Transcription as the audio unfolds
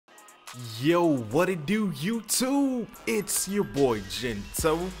Yo, what it do, YouTube? It's your boy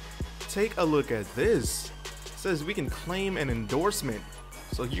Gento. Take a look at this. It says we can claim an endorsement,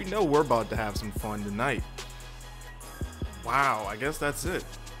 so you know we're about to have some fun tonight. Wow, I guess that's it.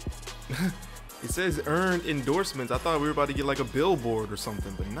 It says earned endorsements. I thought we were about to get like a billboard or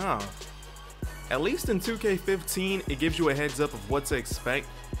something, but nah. At least in 2K15, it gives you a heads up of what to expect.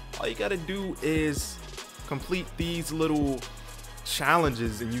 All you gotta do is complete these little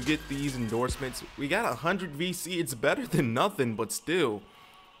challenges and you get these endorsements. We got 100 VC. It's better than nothing, but still,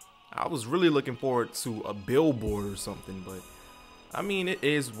 I was really looking forward to a billboard or something, but I mean, it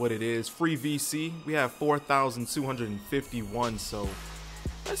is what it is. Free VC. We have 4,251, so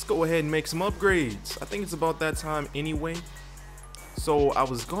let's go ahead and make some upgrades. I think it's about that time anyway. So I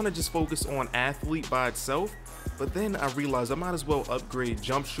was gonna just focus on athlete by itself, but then I realized I might as well upgrade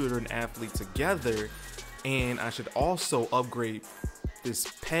jump shooter and athlete together, and I should also upgrade this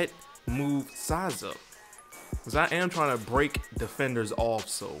pet move size up, because I am trying to break defenders off.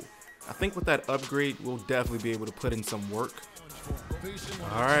 So I think with that upgrade, we'll definitely be able to put in some work.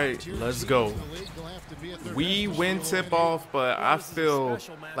 All right, let's go. We win tip off, but I feel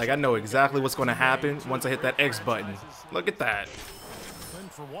like I know exactly what's going to happen once I hit that X button. Look at that.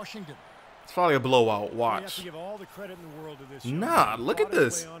 It's probably a blowout. Watch. Nah, look at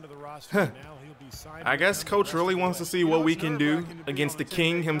this. I guess coach really wants to see what we can do against the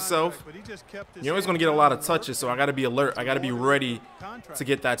king himself. You're always going to get a lot of touches, so I got to be alert. I got to be ready to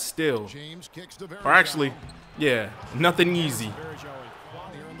get that steal. Or actually, yeah, nothing easy.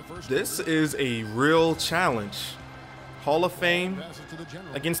 This is a real challenge. Hall of Fame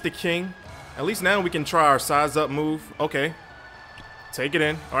against the king. At least now we can try our size up move. Okay. Take it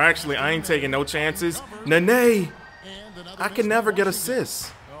in. Or actually, I ain't taking no chances. Nene! I can never get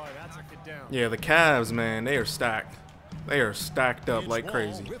assists. Yeah, the Cavs, man, they are stacked. They are stacked up like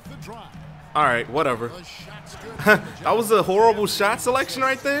crazy. Alright, whatever. That was a horrible shot selection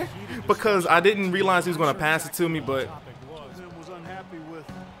right there, because I didn't realize he was going to pass it to me, but...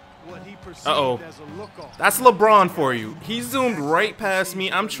 Uh-oh. That's LeBron for you. He zoomed right past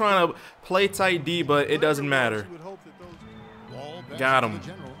me. I'm trying to play tight D, but it doesn't matter. Got him.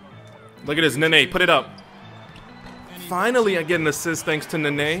 Look at this, Nene, put it up. Finally, I get an assist thanks to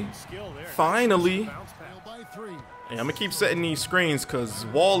Nene. Finally. Hey, I'm gonna keep setting these screens because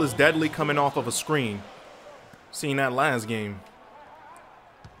Wall is deadly coming off of a screen. Seen that last game.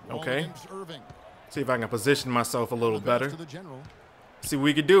 Okay. See if I can position myself a little better. See what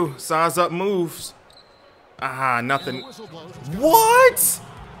we could do. Size up moves. Ah, nothing. What?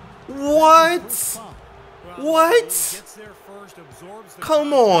 What? What?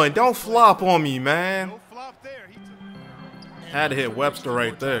 Come on, don't flop on me, man. Had to hit Webster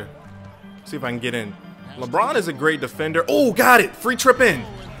right there. See if I can get in. LeBron is a great defender. Oh, got it. Free trip in.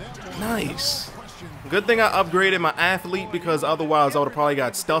 Nice. Good thing I upgraded my athlete, because otherwise I would have probably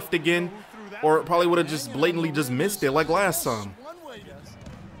got stuffed again, or probably would have just blatantly just missed it like last time.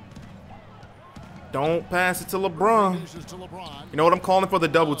 Don't pass it to LeBron. You know what, I'm calling for the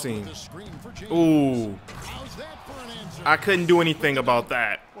double team. Ooh. I couldn't do anything about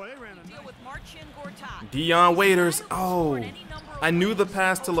that. Dion Waiters. Oh, I knew the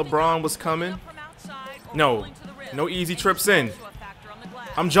pass to LeBron was coming. No easy trips in.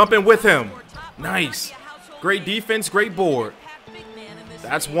 I'm jumping with him. Nice. Great defense, great board.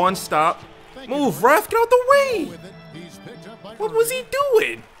 That's one stop. Move, ref, get out the way. What was he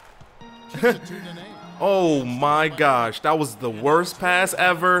doing? Oh my gosh, that was the worst pass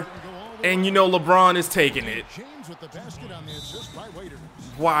ever. And you know LeBron is taking it.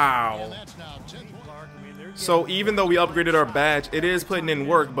 Wow. So even though we upgraded our badge, it is putting in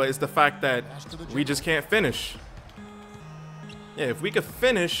work, but it's the fact that we just can't finish. Yeah, if we could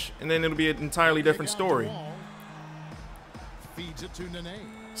finish, and then it'll be an entirely different story.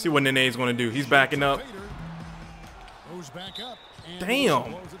 See what Nene's going to do. He's backing up.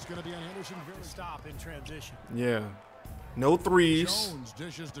 Damn. Yeah. No threes.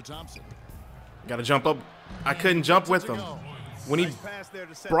 Gotta jump up. I couldn't jump with him. When he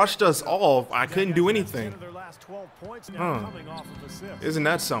brushed us off, I couldn't do anything. Huh. Isn't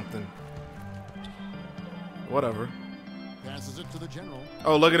that something? Whatever.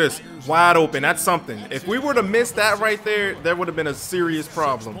 Oh, look at this. Wide open. That's something. If we were to miss that right there, there would have been a serious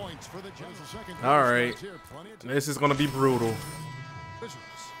problem. All right. This is going to be brutal.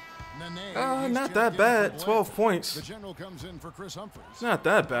 Not that bad. 12 points. Not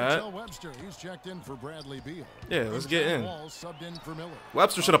that bad. Yeah, let's get in.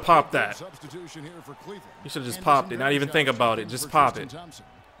 Webster should have popped that. He should have just popped it. Not even think about it. Just pop it.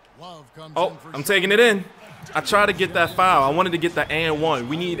 Oh, I'm taking it in. I tried to get that foul. I wanted to get the and one.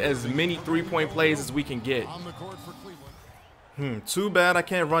 We need as many three-point plays as we can get. Too bad I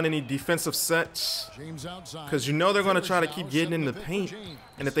can't run any defensive sets. Because you know they're going to try to keep getting in the paint.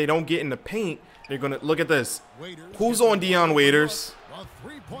 And if they don't get in the paint, they're going to... Look at this. Who's on Dion Waiters?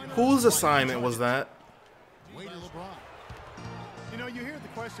 Whose assignment was that?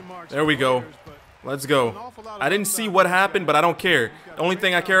 There we go. Let's go. I didn't see what happened, but I don't care. The only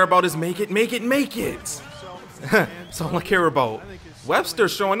thing I care about is make it, make it, make it. That's all I care about.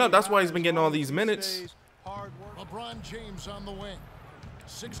 Webster's showing up. That's why he's been getting all these minutes.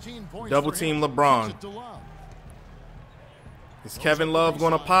 Double team LeBron. Is Kevin Love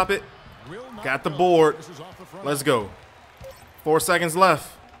going to pop it? Got the board. Let's go. 4 seconds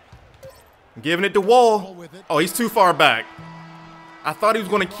left. I'm giving it to Wall. Oh, he's too far back. I thought he was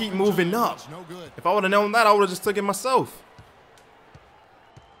going to keep moving up. If I would have known that, I would have just took it myself.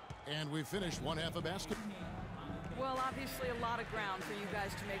 And we finished one half of basketball. Well, obviously a lot of ground for you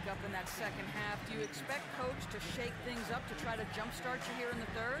guys to make up in that second half. Do you expect Coach to shake things up to try to jumpstart you here in the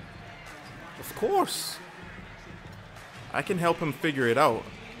third? Of course. I can help him figure it out.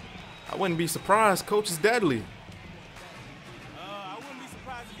 I wouldn't be surprised. Coach is deadly. I wouldn't be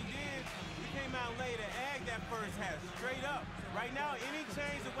surprised if he did. We came out late and agged that first half, straight up. Right now, any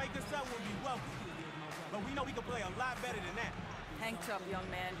change to wake us up will be welcome. But we know we can play a lot better than that. Hang tough, young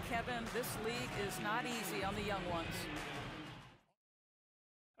man. Kevin, this league is not easy on the young ones.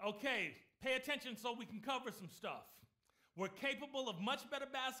 Okay, pay attention so we can cover some stuff. We're capable of much better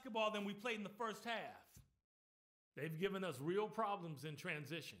basketball than we played in the first half. They've given us real problems in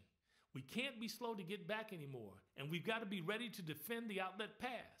transition. We can't be slow to get back anymore, and we've got to be ready to defend the outlet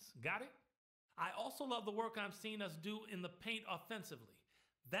pass. Got it? I also love the work I'm seeing us do in the paint offensively.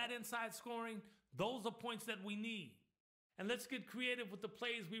 That inside scoring, those are points that we need. And let's get creative with the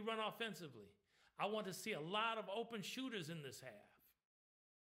plays we run offensively. I want to see a lot of open shooters in this half.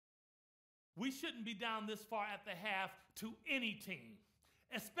 We shouldn't be down this far at the half to any team,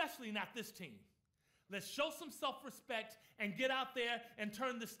 especially not this team. Let's show some self-respect and get out there and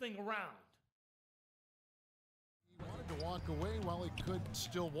turn this thing around. He wanted to walk away while he could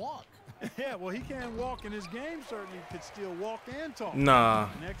still walk. Yeah, well, he can't walk in his game. Certainly could still walk and talk. Nah,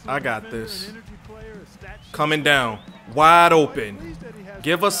 I got this. Coming down, wide open.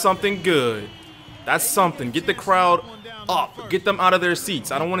 Give us something good. That's something. Get the crowd up. Get them out of their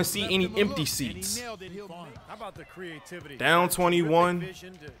seats. I don't want to see any empty seats. Down 21.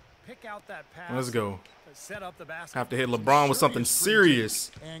 Let's go. Have to hit LeBron with something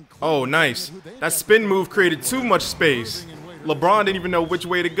serious. Oh, nice. That spin move created too much space. LeBron didn't even know which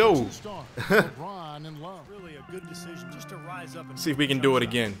way to go. See if we can do it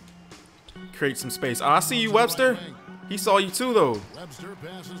again. Create some space. Oh, I see you, Webster. He saw you too, though. Webster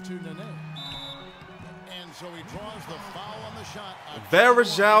passes to Nene. And so he draws the foul on the shot.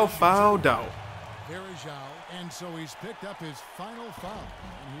 Verajao fouled out. And so he's picked up his final foul.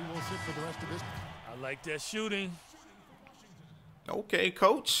 And he will sit for the rest of this. I like that shooting. Okay,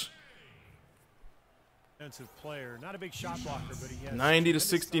 coach. Defensive player, not a big shot blocker, but he has 90 to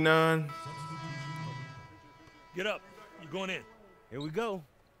 69. Get up. You're going in. Here we go.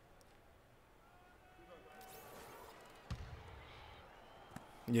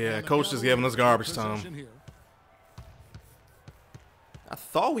 Yeah, coach is giving us garbage time. I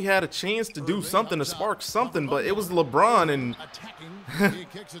thought we had a chance to do something to spark something, but it was LeBron and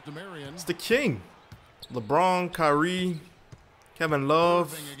it's the king. LeBron, Kyrie, Kevin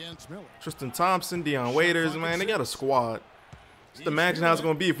Love, Tristan Thompson, Dion Waiters, man, they got a squad. Just imagine how it's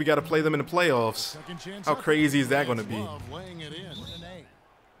going to be if we got to play them in the playoffs. How crazy is that going to be?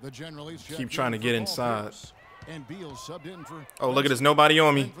 Keep trying to get inside. Oh, look at this. Nobody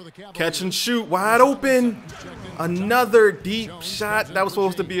on me. Catch and shoot. Wide open. Another deep shot. That was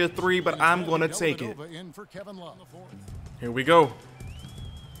supposed to be a three, but I'm going to take it. Here we go.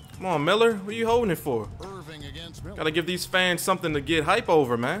 Come on, Miller. What are you holding it for? Got to give these fans something to get hype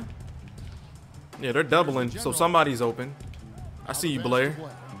over, man. Yeah, they're doubling, so somebody's open. I see you, Blair.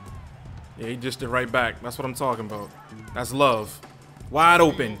 Yeah, he just did right back. That's what I'm talking about. That's love. Wide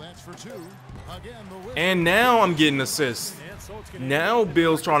open. And now I'm getting assists. Now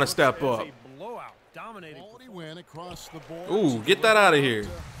Bill's trying to step up. Ooh, get that out of here.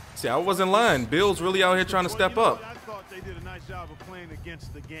 See, I wasn't lying. Bill's really out here trying to step up.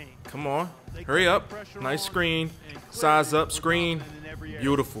 Come on. Hurry up. Nice screen. Size up. Screen.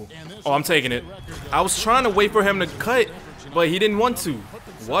 Beautiful. Oh, I'm taking it. I was trying to wait for him to cut, but he didn't want to.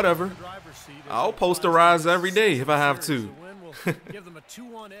 Whatever. I'll posterize every day if I have to.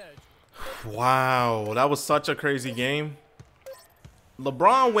 Wow, that was such a crazy game.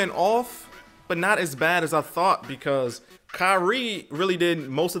 LeBron went off, but not as bad as I thought because Kyrie really did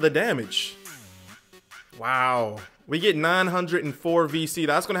most of the damage. Wow. We get 904 VC.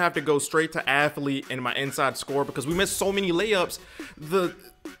 That's going to have to go straight to athlete and my inside score because we missed so many layups.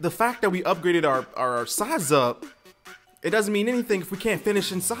 The fact that we upgraded our size up, it doesn't mean anything if we can't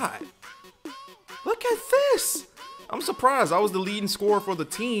finish inside. Look at this. I'm surprised. I was the leading scorer for the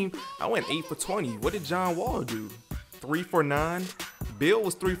team. I went 8 for 20. What did John Wall do? 3 for 9. Bill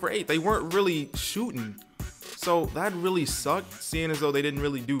was 3 for 8. They weren't really shooting. So that really sucked, seeing as though they didn't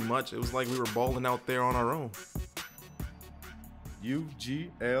really do much. It was like we were balling out there on our own.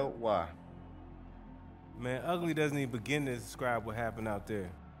 UGLY. Man, ugly doesn't even begin to describe what happened out there.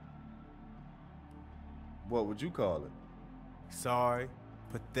 What would you call it? Sorry,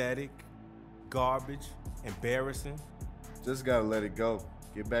 pathetic, garbage, embarrassing. Just gotta let it go.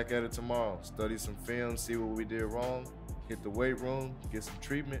 Get back at it tomorrow. Study some film, see what we did wrong. Hit the weight room, get some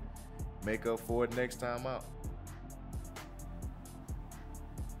treatment. Make up for it next time out.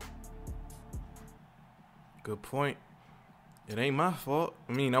 Good point. It ain't my fault.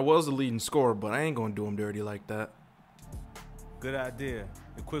 I mean, I was the leading scorer, but I ain't gonna do him dirty like that. Good idea.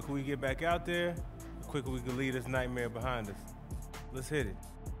 The quicker we get back out there, the quicker we can leave this nightmare behind us. Let's hit it.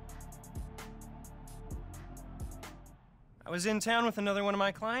 I was in town with another one of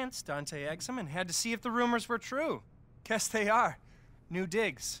my clients, Dante Exum, and had to see if the rumors were true. Guess they are. New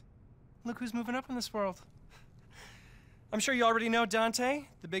digs. Look who's moving up in this world. I'm sure you already know Dante,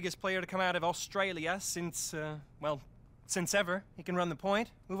 the biggest player to come out of Australia since, since ever. He can run the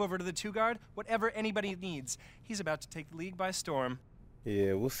point, move over to the 2-guard, whatever anybody needs. He's about to take the league by storm.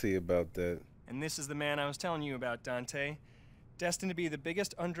 Yeah, we'll see about that. And this is the man I was telling you about, Dante. Destined to be the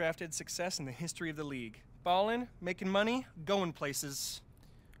biggest undrafted success in the history of the league. Ballin', making money, going places.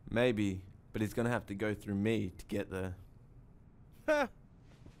 Maybe, but he's gonna have to go through me to get there. Ha!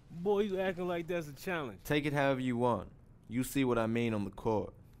 Boy, you acting like that's a challenge. Take it however you want. You see what I mean on the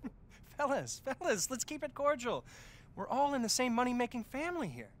court. Fellas, let's keep it cordial. We're all in the same money-making family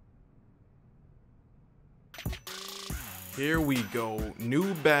here. Here we go.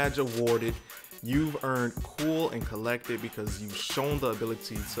 New badge awarded. You've earned cool and collected because you've shown the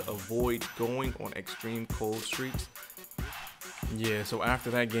ability to avoid going on extreme cold streaks. Yeah, so after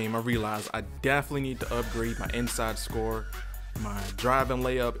that game, I realized I definitely need to upgrade my inside score. My drive and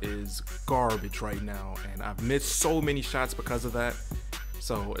layup is garbage right now, and I've missed so many shots because of that.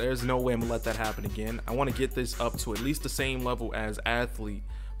 So there's no way I'm gonna let that happen again. I want to get this up to at least the same level as athlete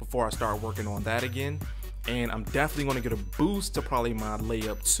before I start working on that again. And I'm definitely gonna get a boost to probably my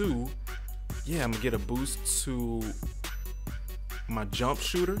layup too. Yeah, I'm gonna get a boost to my jump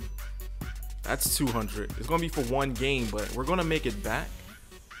shooter. That's 200. It's gonna be for one game, but we're gonna make it back.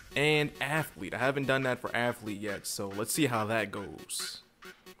 And athlete. I haven't done that for athlete yet, so let's see how that goes.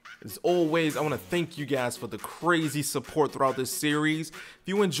 As always, I want to thank you guys for the crazy support throughout this series. If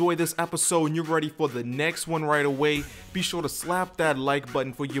you enjoyed this episode and you're ready for the next one right away, be sure to slap that like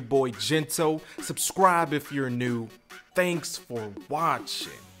button for your boy Gento. Subscribe if you're new. Thanks for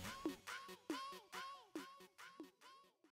watching.